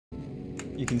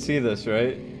You can see this,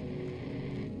 right?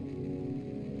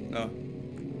 No.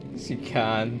 Yes, you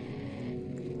can.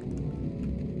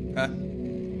 Huh?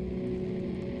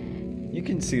 You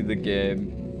can see the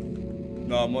game.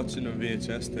 No, I'm watching a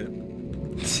VHS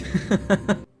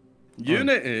tape.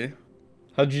 Unity?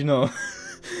 How'd you know?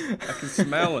 I can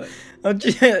smell it. How'd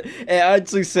you... It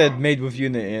actually said made with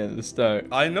Unity at the start.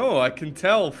 I know, I can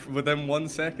tell within 1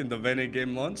 second of any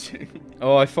game launching.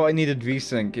 Oh, I thought I needed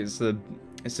VSync.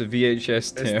 It's a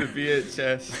VHS tear. It's the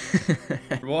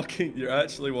VHS. You're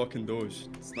actually walking Doge.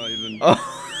 It's not even... Oh.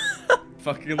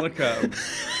 Fucking look at him.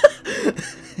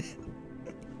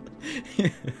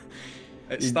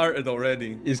 It started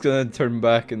already. He's gonna turn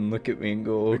back and look at me and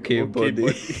go, okay, Okay,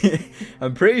 buddy.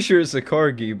 I'm pretty sure it's a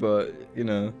corgi, but, you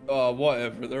know. Oh,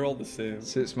 whatever. They're all the same.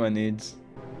 Suits my needs.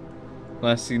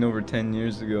 Last seen over 10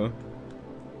 years ago.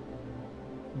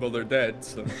 Well, they're dead,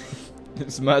 so...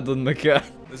 It's Madeline McCann.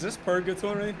 Is this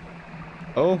purgatory?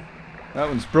 Oh, that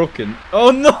one's broken.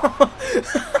 Oh no!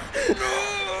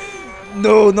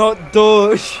 No, not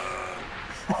Doge!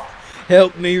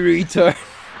 Help me, retard.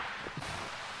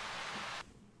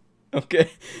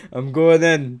 Okay, I'm going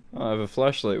in. I have a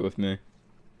flashlight with me.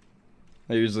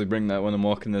 I usually bring that when I'm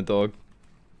walking the dog.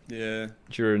 Yeah.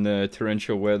 During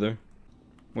torrential weather.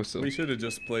 What's up? We should have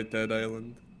just played Dead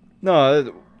Island.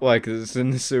 No, why? Because it's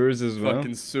in the sewers as well.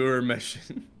 Fucking sewer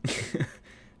mission.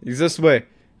 He's this way.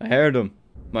 I heard him.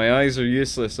 My eyes are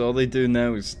useless. All they do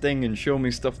now is sting and show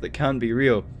me stuff that can't be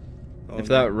real. Oh, if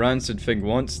no. that rancid thing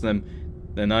wants them,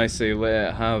 then I say let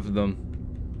it have them.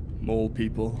 Mole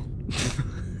people.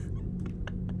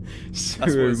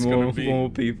 Sewer it's gonna be. mole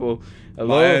people.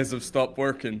 Hello? My eyes have stopped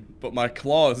working, but my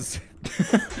claws,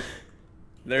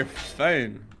 they're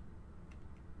fine.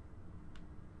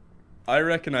 I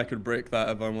reckon I could break that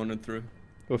if I wanted to.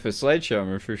 With a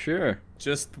sledgehammer, for sure.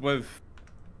 Just with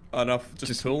enough,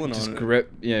 just pulling on it.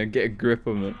 Grip, yeah, get a grip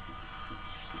on it.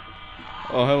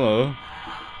 Oh, hello.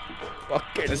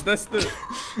 Fucking. Is this the...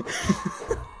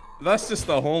 That's just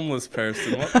a homeless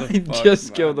person, what the I fuck, just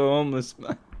man? killed a homeless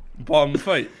man. Bomb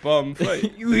fight, bomb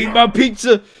fight. You eat my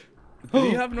pizza! Do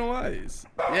you have no eyes?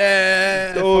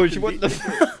 Yeah! Doge, fucking what the beat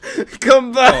fuck?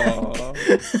 Come back! Aw.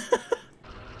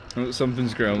 Oh,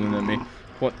 something's growling at me.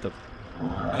 What the?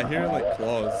 I hear like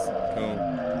claws. Cool.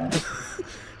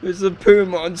 There's a poo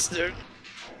monster.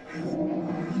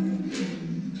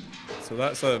 So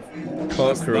that's a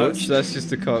Cockroach? That's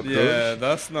just a cockroach. Yeah,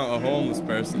 that's not a homeless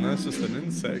person. That's just an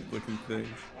insect-looking thing.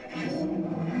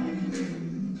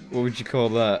 What would you call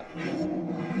that?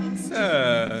 It's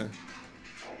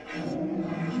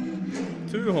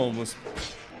two homeless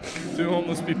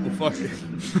people fucking.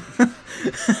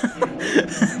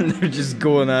 They're just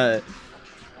going at it.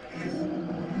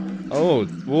 Oh,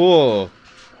 whoa!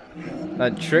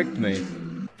 That tricked me.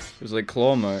 There's like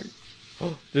claw mark.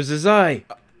 Oh, there's his eye.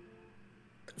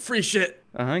 Free shit.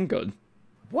 A handgun.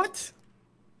 What?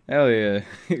 Hell yeah!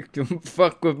 Don't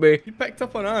fuck with me. You picked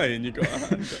up an eye and you got a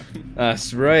handgun.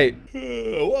 That's right.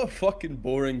 What a fucking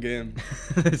boring game.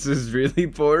 This is really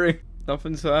boring.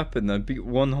 Nothing's happened. I beat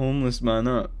one homeless man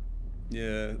up.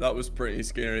 Yeah, that was pretty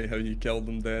scary how you killed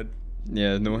him dead.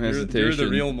 Yeah, no hesitation. You're the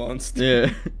real monster.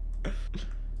 Yeah.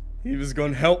 He was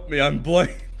going, help me, I'm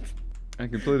blind. I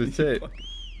can play the tape.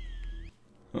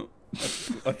 Oh.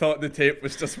 I thought the tape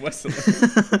was just whistling.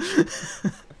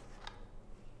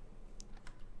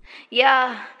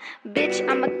 Yeah, bitch,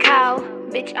 I'm a cow.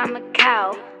 Bitch, I'm a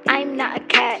cow. I'm not a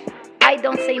cat. I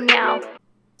don't say meow.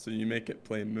 So you make it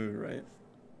play moo, right?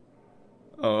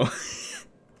 Oh.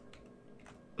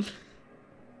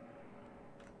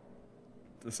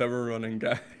 This ever running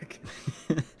gag.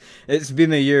 It's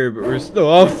been a year, but we're still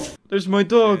off. There's my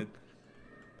dog.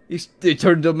 They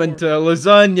turned him into a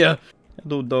lasagna.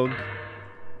 Hello, dog.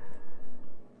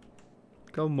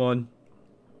 Come on.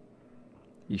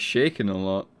 He's shaking a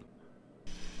lot.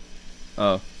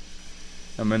 Oh.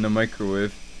 I'm in the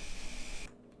microwave.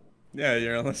 Yeah,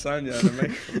 you're a lasagna in a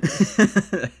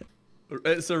microwave.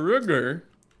 It's a Ruger.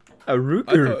 A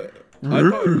Ruger? I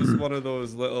thought it was one of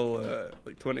those little,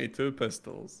 like 22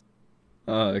 pistols.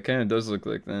 Oh, it kind of does look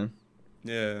like that.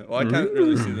 Yeah, well I can't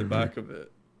really see the back of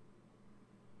it.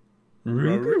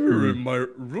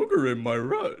 Ruger in my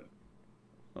rut.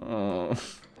 Oh.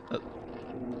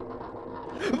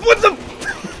 What the?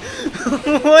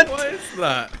 What? What is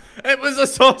that? It was a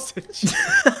sausage.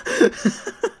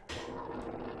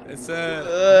 It's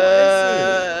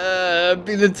I've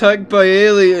been attacked by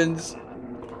aliens.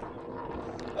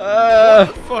 What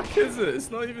the fuck is it? It's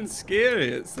not even scary.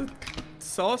 It's a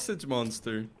sausage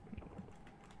monster.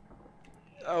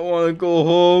 I want to go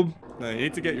home. No, you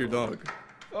need to get your dog.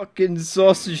 Fucking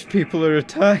sausage people are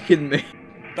attacking me.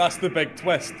 That's the big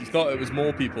twist. You thought it was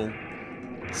mole people.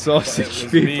 Sausage But it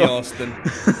was people. me, Austin.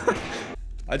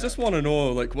 I just want to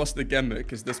know, like, what's the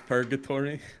gimmick? Is this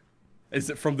purgatory? Is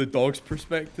it from the dog's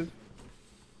perspective?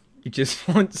 You just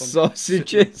want Some shit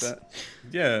sausages. like that.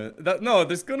 Yeah, no,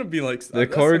 there's gonna be like The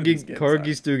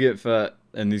corgis do get fat,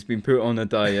 and he's been put on a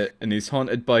diet, and he's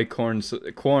haunted by corn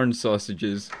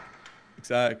sausages.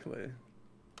 Exactly.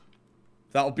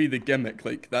 That'll be the gimmick,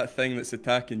 like that thing that's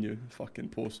attacking you, fucking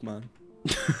postman.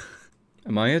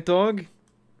 Am I a dog?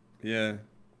 Yeah.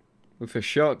 With a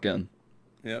shotgun?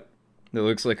 Yep. That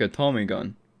looks like a Tommy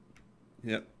gun.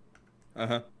 Yep.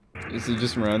 Uh-huh. Is it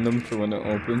just random for when it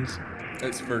opens?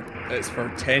 It's for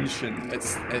tension.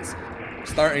 It's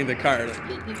starting the car. Like...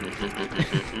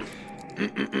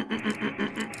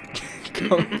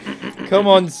 Come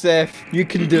on, Seth. You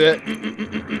can do it.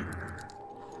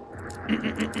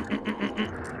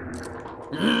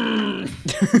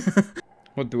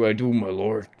 What do I do, my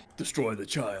lord? Destroy the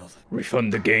child.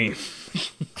 Refund the game.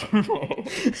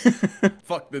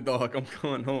 Fuck the dog. I'm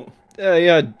going home.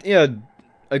 Yeah,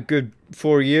 a good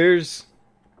 4 years.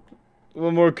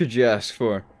 What more could you ask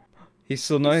for? He's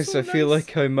so nice, so I feel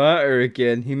like I matter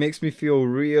again. He makes me feel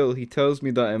real. He tells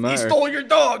me that I matter. He stole your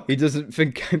dog! He doesn't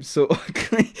think I'm so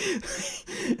ugly.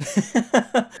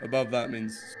 Above that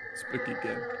means spooky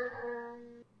game.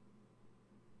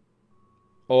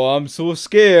 Oh, I'm so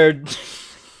scared.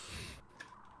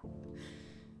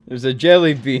 There's a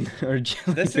jelly bean or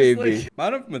jelly This baby. is like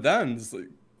Man of Medan's like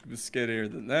was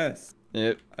scarier than this.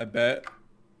 Yep. I bet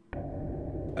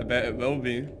it will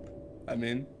be. I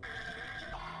mean,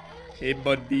 hey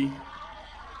buddy,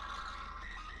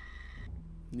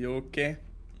 you okay?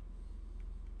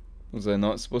 Was I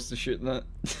not supposed to shoot that?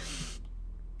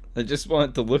 I just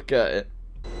wanted to look at it.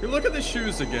 You look at the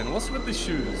shoes again. What's with the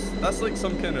shoes? That's like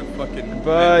some kind of fucking.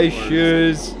 Bye, metaphor.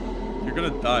 shoes. You're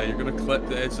gonna die. You're gonna clip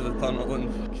the edge of the tunnel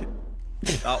and fucking.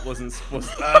 That wasn't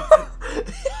supposed to happen.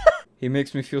 He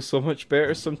makes me feel so much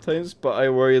better sometimes, but I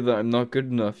worry that I'm not good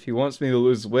enough. He wants me to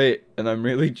lose weight, and I'm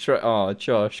really Aw,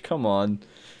 Josh, come on.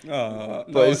 No,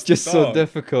 But it's just so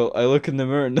difficult. I look in the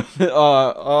mirror and the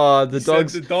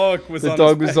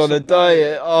dog was on a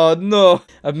diet. Oh no!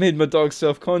 I've made my dog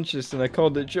self-conscious and I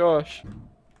called it Josh.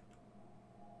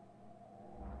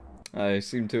 I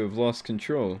seem to have lost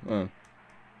control. Oh.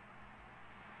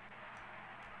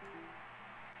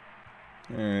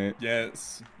 Alright.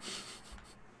 Yes.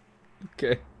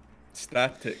 Okay.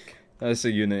 Static. That's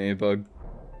a Unity bug.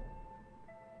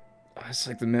 Oh, it's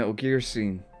like the Metal Gear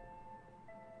scene.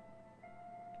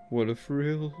 What a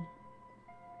thrill.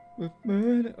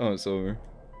 Oh, it's over.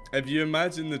 If you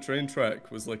imagine the train track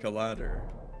was like a ladder.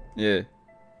 Yeah.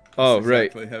 Oh,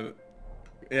 exactly right. How it...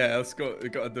 Yeah, let's go. We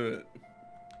gotta do it.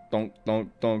 Donk.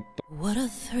 What a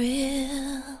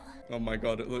thrill. Oh my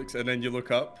god, it looks. And then you look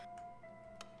up.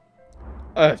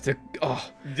 I have to. Oh.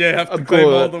 Yeah, you have to climb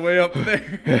all the way up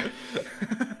there.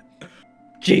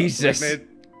 Jesus.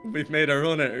 We've made our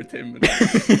own entertainment.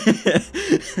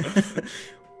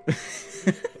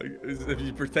 Like, if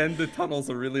you pretend the tunnel's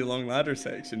a really long ladder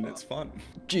section, it's fun.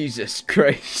 Jesus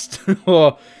Christ.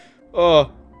 Oh,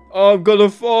 I'm gonna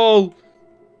fall.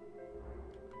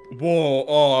 Whoa,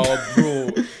 oh, bro.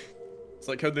 It's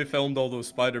like how they filmed all those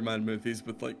Spider-Man movies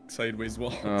with like sideways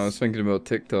walls. Oh, I was thinking about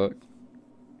TikTok.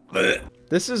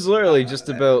 This is literally just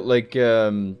about like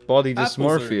body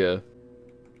dysmorphia.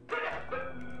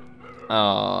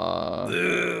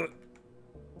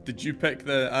 Did you pick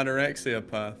the anorexia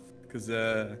path? Because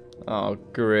oh,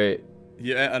 great.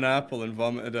 you ate an apple and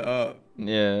vomited it up.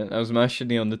 Yeah, I was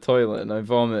mashing on the toilet and I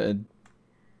vomited.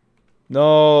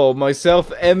 No, my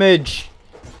self-image.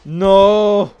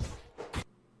 No.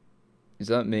 Is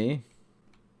that me?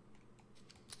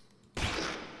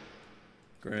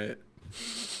 Great.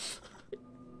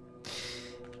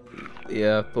 The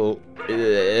apple.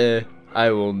 I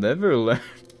will never learn.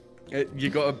 You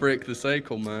gotta break the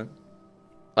cycle, man.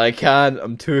 I can't.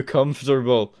 I'm too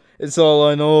comfortable. It's all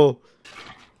I know.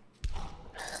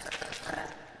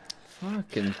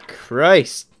 Fucking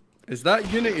Christ. Is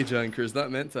that Unity jank or is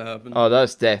that meant to happen? Oh,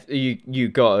 that's death. You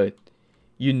got it.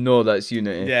 You know that's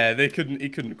Unity. Yeah, he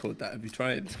couldn't code that if he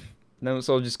tried. Now it's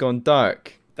all just gone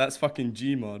dark. That's fucking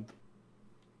Gmod.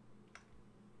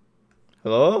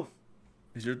 Hello?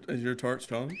 Is your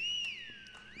torch on?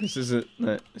 This isn't.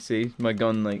 See, my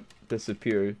gun like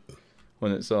disappeared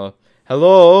when it's off.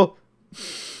 Hello?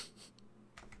 Is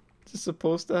this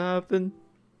supposed to happen?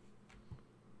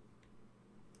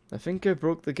 I think I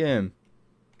broke the game.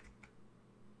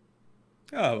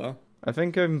 Oh well. I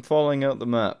think I'm falling out the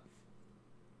map.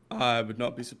 I would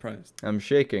not be surprised. I'm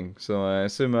shaking, so I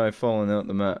assume I've fallen out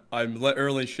the mat. I'm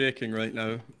literally shaking right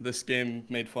now. This game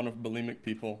made fun of bulimic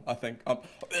people. I think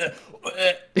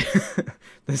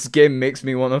This game makes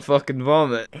me want to fucking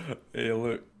vomit. Hey,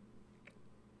 look.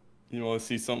 You want to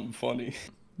see something funny?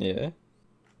 Yeah.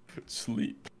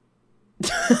 Sleep.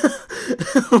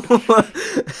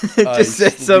 Just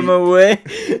says I'm away.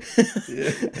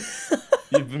 Yeah.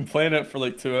 You've been playing it for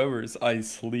like 2 hours. I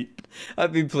sleep.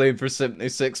 I've been playing for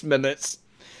 76 minutes.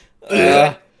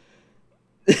 I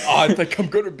think I'm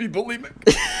gonna be bulimic.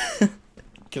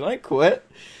 Can I quit?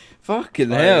 Fucking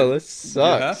hell, this sucks. You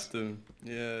have to.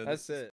 Yeah. That's it.